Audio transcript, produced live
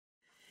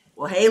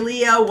Well, hey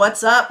Leo,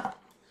 what's up?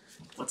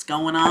 What's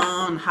going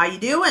on? How you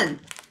doing?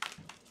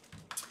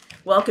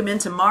 Welcome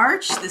into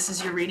March. This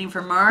is your reading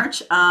for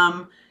March.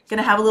 Gonna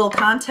have a little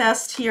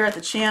contest here at the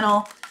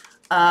channel.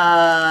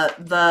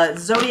 The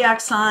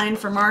zodiac sign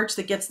for March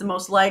that gets the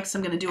most likes,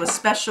 I'm gonna do a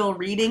special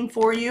reading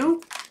for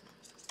you.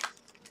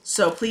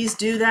 So please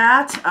do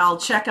that. I'll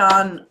check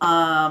on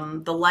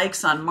the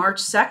likes on March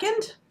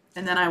 2nd,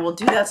 and then I will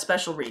do that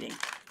special reading.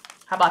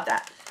 How about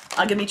that?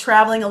 I'm gonna be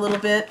traveling a little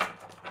bit,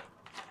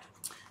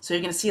 so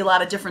you're gonna see a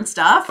lot of different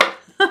stuff.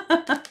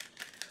 I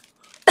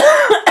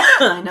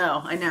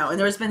know. And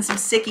there's been some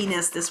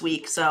sickiness this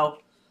week, so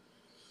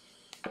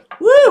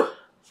woo!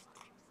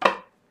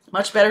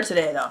 Much better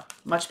today, though.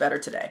 Much better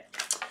today.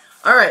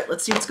 All right,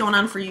 let's see what's going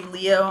on for you,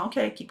 Leo.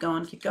 Okay, keep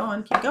going, keep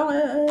going, keep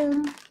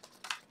going.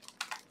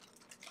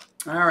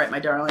 All right, my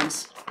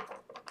darlings.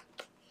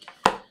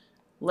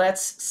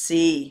 Let's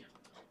see.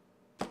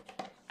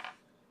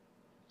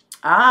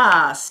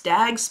 Ah,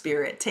 stag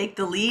spirit, take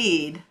the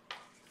lead.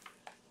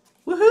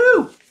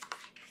 Woohoo!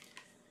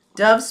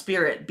 Dove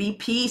spirit, be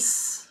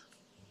peace.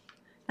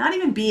 Not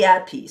even be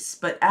at peace,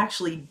 but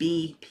actually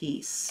be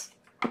peace.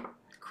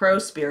 Crow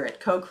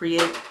spirit,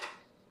 co-create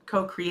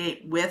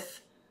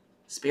with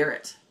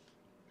spirit.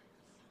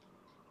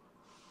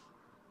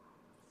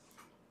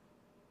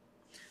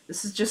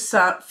 This is just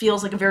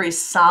feels like a very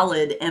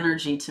solid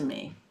energy to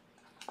me.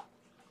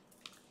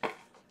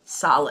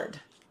 Solid.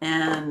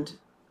 And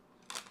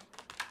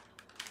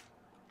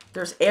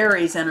there's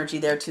Aries energy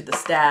there to the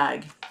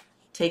stag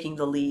taking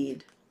the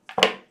lead.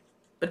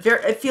 But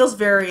it feels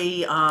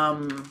very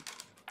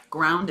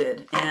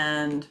grounded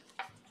and,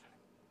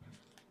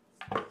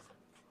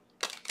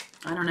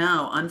 I don't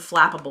know,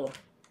 unflappable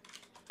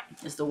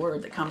is the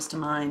word that comes to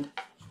mind.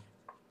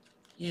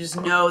 You just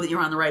know that you're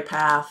on the right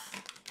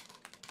path.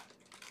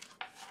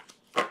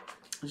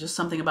 It's just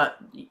something about,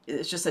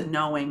 it's just a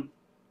knowing.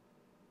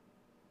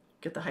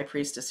 Get the High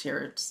Priestess here,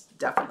 it's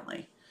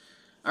definitely.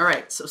 All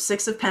right, so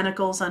 6 of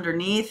Pentacles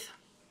underneath.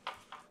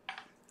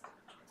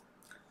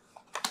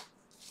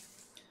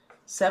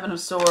 7 of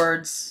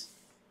Swords,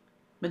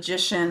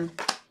 Magician,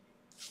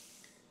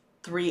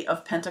 3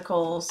 of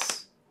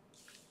Pentacles,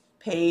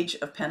 Page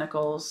of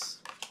Pentacles,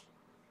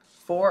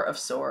 4 of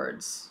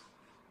Swords,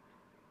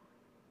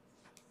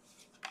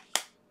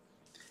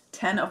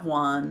 10 of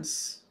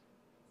Wands.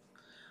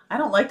 I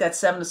don't like that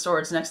 7 of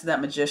Swords next to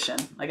that Magician,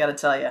 I gotta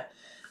tell you.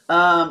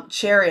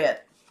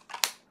 Chariot,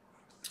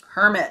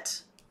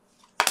 Hermit,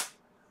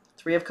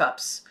 3 of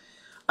Cups.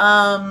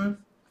 My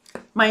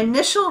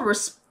initial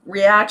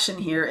reaction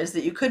here is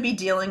that you could be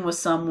dealing with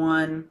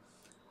someone,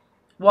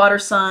 water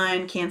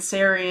sign,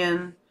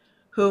 Cancerian,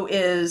 who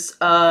is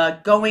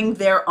going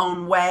their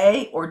own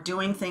way or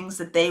doing things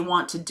that they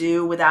want to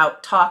do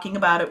without talking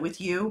about it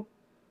with you.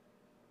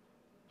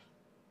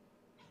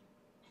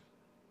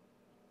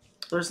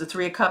 There's the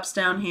 3 of Cups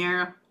down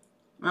here.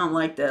 I don't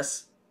like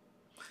this.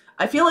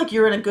 I feel like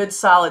you're in a good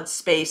solid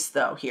space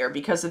though here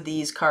because of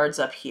these cards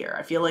up here.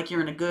 I feel like you're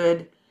in a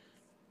good,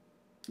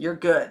 you're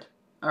good.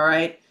 All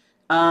right.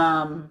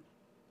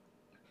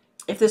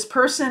 If this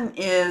person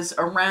is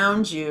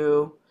around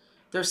you,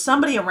 there's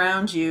somebody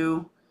around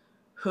you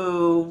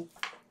who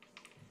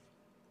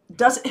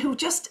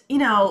just, you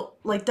know,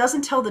 like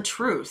doesn't tell the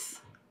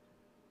truth.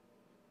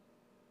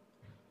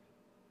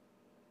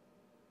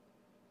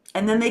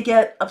 And then they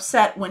get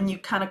upset when you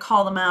kind of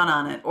call them out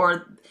on it.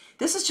 Or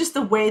this is just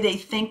the way they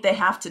think they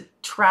have to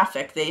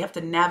traffic. They have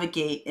to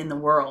navigate in the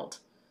world.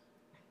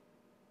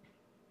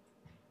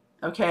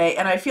 Okay,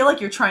 and I feel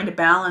like you're trying to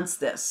balance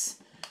this.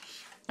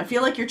 I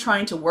feel like you're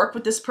trying to work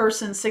with this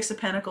person. 6 of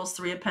Pentacles,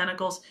 3 of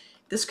Pentacles.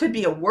 This could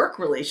be a work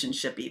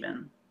relationship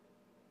even.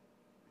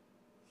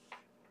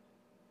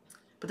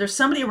 But there's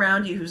somebody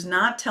around you who's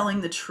not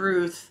telling the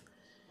truth.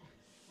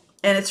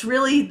 And it's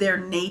really their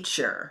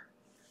nature.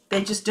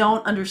 They just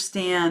don't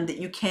understand that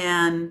you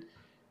can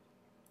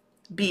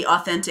be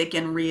authentic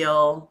and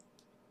real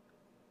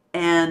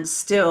and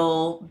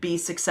still be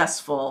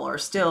successful or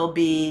still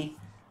be...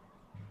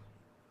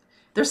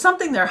 There's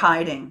something they're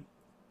hiding.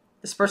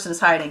 This person is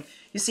hiding.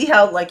 You see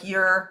how like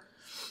you're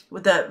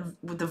with the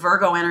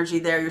Virgo energy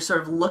there, you're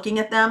sort of looking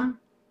at them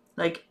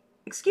like,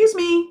 excuse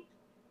me,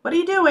 what are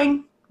you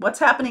doing? What's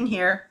happening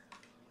here?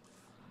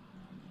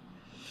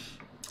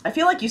 I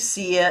feel like you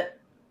see it.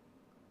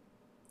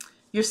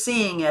 You're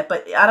seeing it,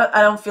 but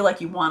I don't feel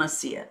like you want to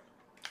see it.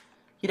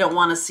 You don't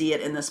want to see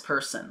it in this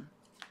person.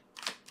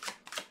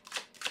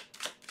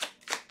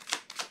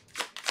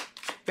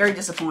 Very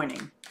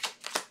disappointing.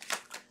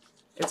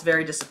 It's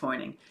very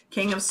disappointing.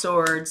 King of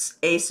Swords,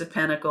 Ace of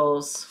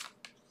Pentacles,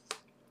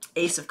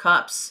 Ace of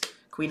Cups,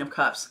 Queen of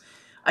Cups.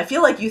 I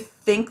feel like you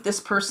think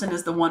this person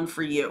is the one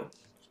for you.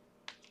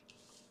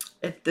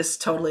 This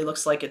totally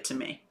looks like it to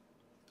me.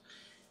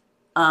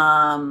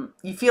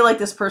 You feel like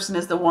this person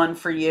is the one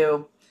for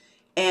you.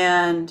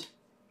 And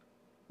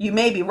you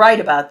may be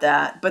right about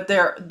that, but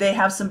they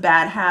have some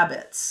bad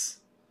habits.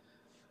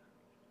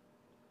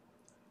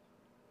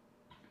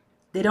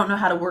 They don't know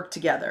how to work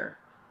together.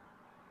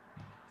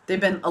 They've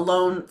been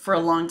alone for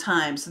a long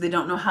time, so they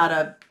don't know how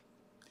to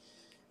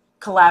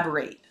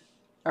collaborate.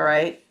 All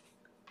right.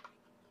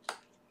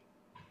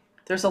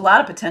 There's a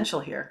lot of potential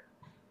here.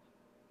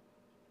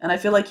 And I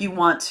feel like you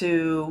want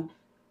to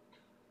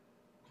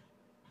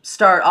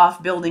start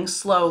off building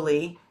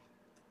slowly.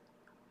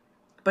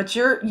 But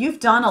you've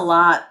done a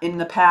lot in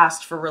the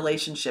past for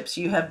relationships.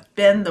 You have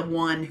been the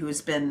one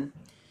who's been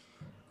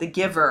the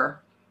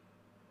giver.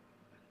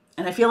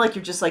 And I feel like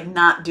you're just like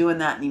not doing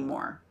that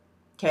anymore.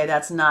 Okay,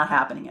 that's not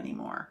happening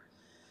anymore.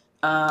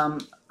 I'm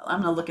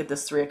going to look at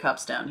this Three of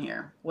Cups down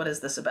here. What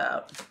is this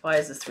about? Why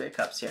is this Three of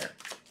Cups here?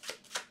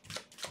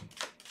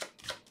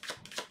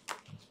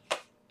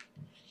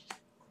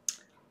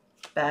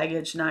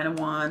 Baggage, Nine of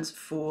Wands,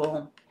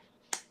 Fool,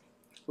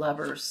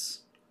 Lovers,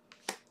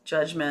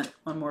 Judgment.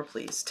 One more,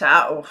 please.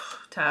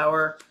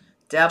 Tower,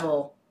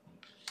 Devil,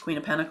 Queen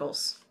of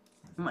Pentacles.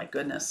 Oh my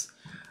goodness.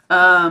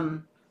 I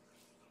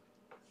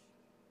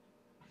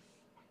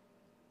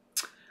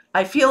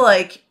feel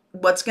like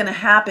what's going to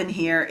happen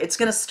here, it's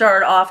going to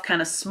start off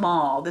kind of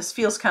small. This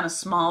feels kind of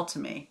small to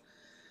me.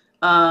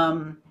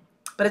 But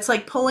it's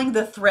like pulling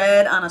the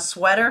thread on a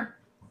sweater.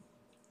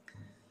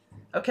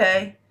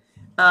 Okay.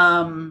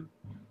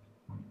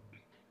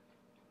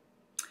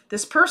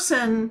 This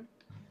person,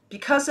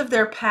 because of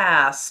their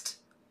past,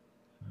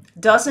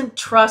 doesn't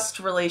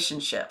trust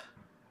relationship.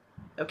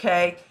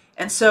 Okay.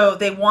 And so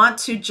they want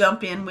to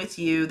jump in with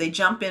you. They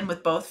jump in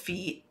with both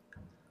feet.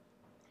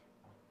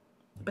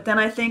 But then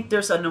I think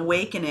there's an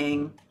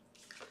awakening.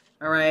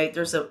 All right.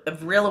 There's a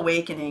real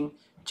awakening.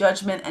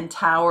 Judgment and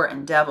Tower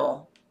and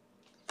Devil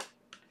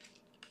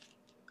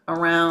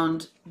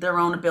around their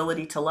own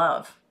ability to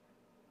love.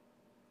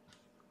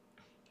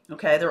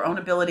 Okay. Their own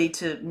ability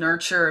to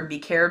nurture and be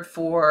cared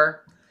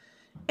for.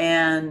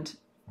 And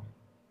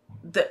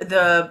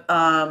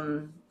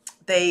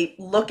they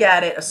look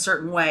at it a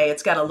certain way.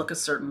 It's got to look a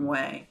certain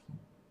way.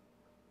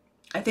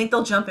 I think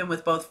they'll jump in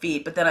with both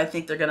feet, but then I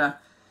think they're going to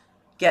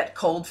get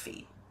cold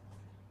feet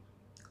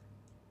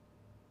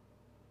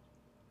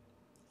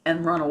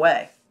and run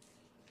away.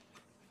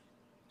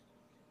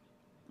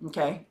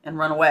 Okay, and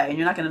run away. And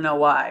you're not going to know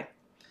why.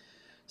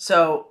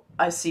 So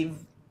I see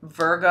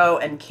Virgo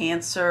and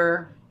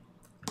Cancer.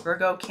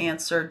 Virgo,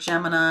 Cancer,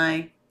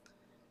 Gemini,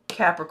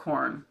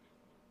 Capricorn.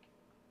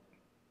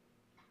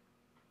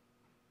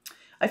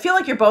 I feel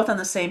like you're both on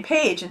the same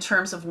page in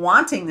terms of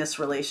wanting this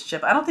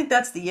relationship. I don't think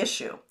that's the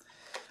issue.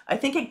 I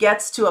think it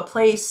gets to a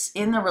place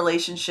in the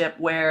relationship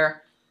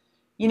where,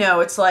 you know,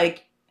 it's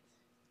like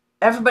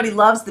everybody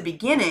loves the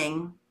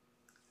beginning,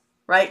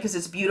 right? Because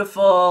it's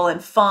beautiful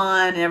and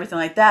fun and everything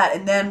like that.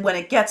 And then when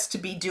it gets to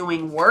be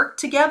doing work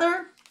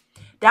together,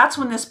 that's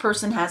when this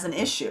person has an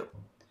issue.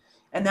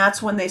 And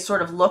that's when they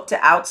sort of look to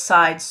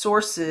outside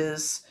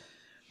sources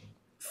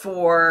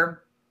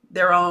for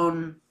their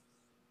own,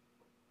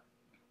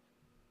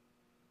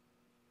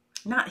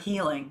 not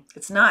healing.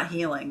 It's not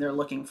healing they're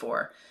looking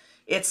for.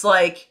 It's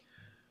like,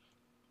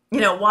 you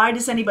know, why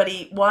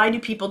do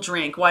people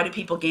drink? Why do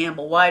people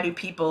gamble? Why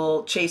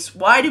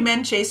do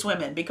men chase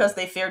women? Because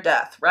they fear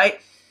death,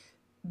 right?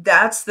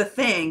 That's the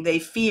thing. They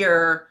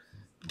fear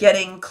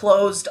getting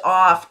closed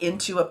off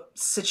into a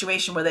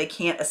situation where they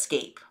can't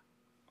escape.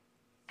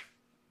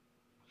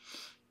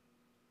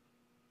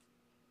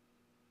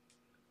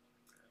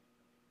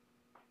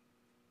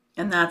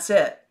 And that's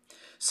it.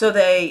 So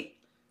they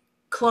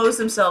close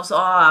themselves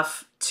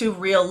off to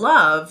real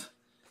love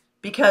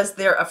because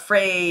they're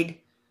afraid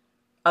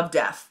of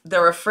death.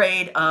 They're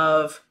afraid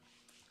of,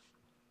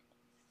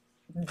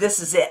 this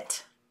is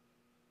it.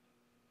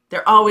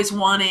 They're always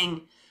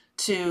wanting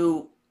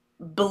to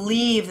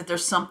believe that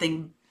there's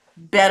something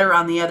better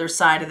on the other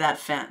side of that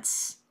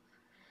fence.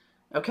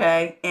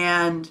 Okay?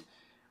 And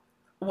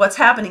what's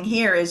happening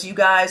here is you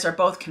guys are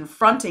both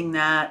confronting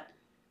that.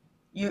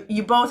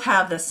 You both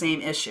have the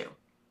same issue.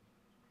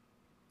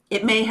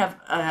 It may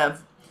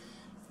have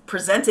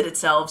presented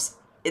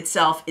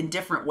itself in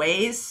different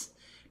ways,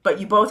 but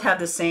you both have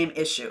the same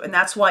issue. And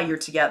that's why you're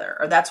together,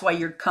 or that's why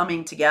you're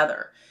coming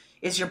together,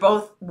 is you're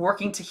both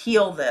working to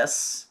heal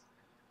this.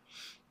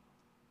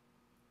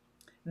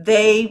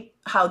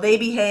 How they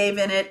behave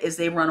in it is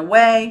they run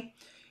away.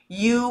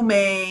 You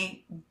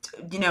may,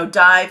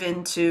 dive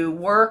into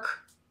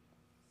work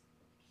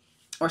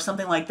or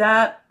something like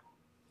that.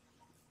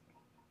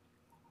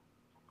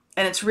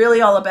 And it's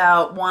really all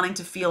about wanting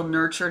to feel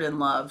nurtured and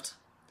loved.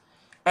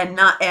 And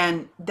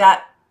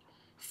that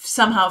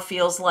somehow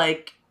feels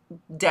like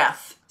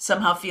death.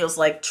 Somehow feels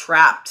like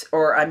trapped,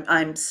 or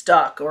I'm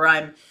stuck, or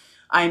I'm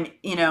I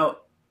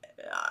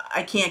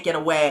can't get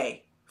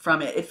away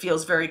from it. It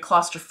feels very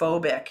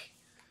claustrophobic.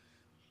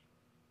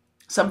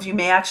 Some of you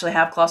may actually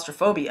have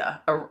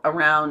claustrophobia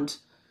around,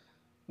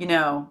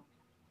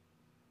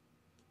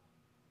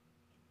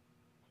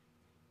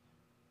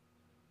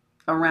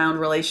 around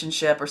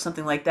relationship or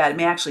something like that. It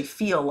may actually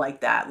feel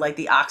like that, like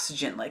the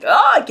oxygen, like,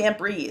 oh, I can't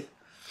breathe.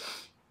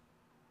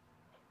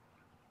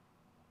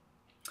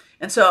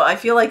 And so I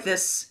feel like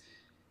this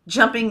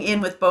jumping in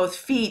with both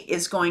feet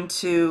is going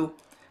to,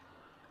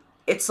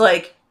 it's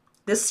like,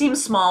 this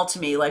seems small to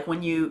me. Like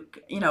when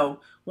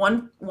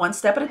one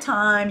step at a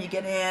time, you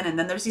get in, and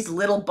then there's these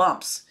little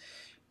bumps.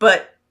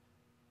 But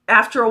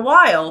after a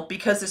while,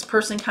 because this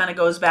person kind of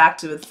goes back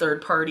to a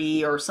third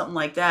party or something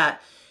like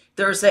that,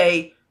 there's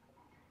a,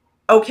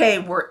 okay,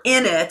 we're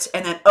in it,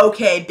 and then,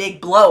 okay,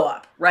 big blow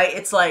up, right?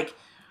 It's like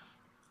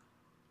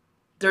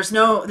there's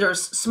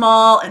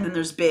small and then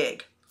there's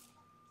big.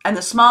 And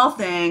the small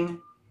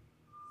thing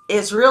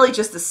is really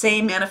just the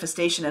same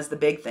manifestation as the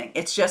big thing.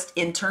 It's just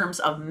in terms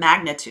of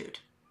magnitude.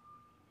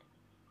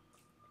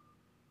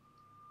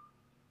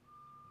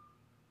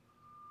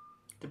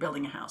 They're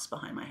building a house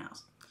behind my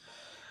house.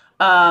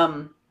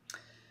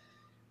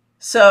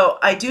 So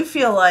I do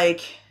feel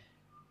like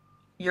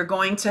you're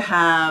going to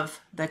have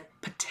the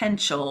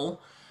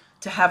potential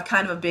to have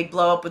kind of a big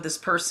blow up with this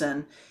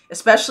person,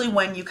 especially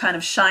when you kind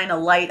of shine a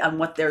light on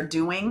what they're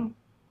doing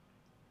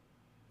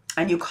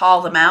and you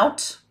call them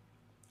out.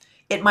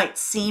 It might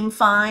seem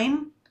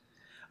fine,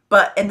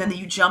 and then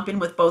you jump in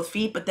with both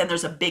feet, but then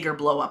there's a bigger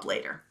blow up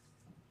later.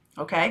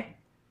 Okay?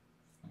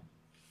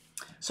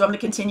 So I'm going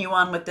to continue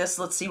on with this.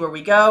 Let's see where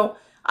we go.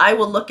 I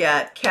will look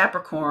at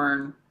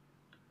Capricorn,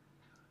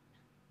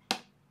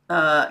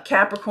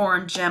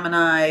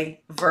 Gemini,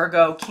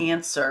 Virgo,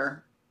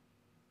 Cancer.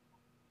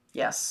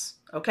 Yes.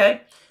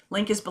 Okay.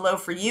 Link is below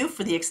for you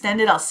for the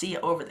extended. I'll see you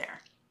over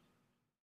there.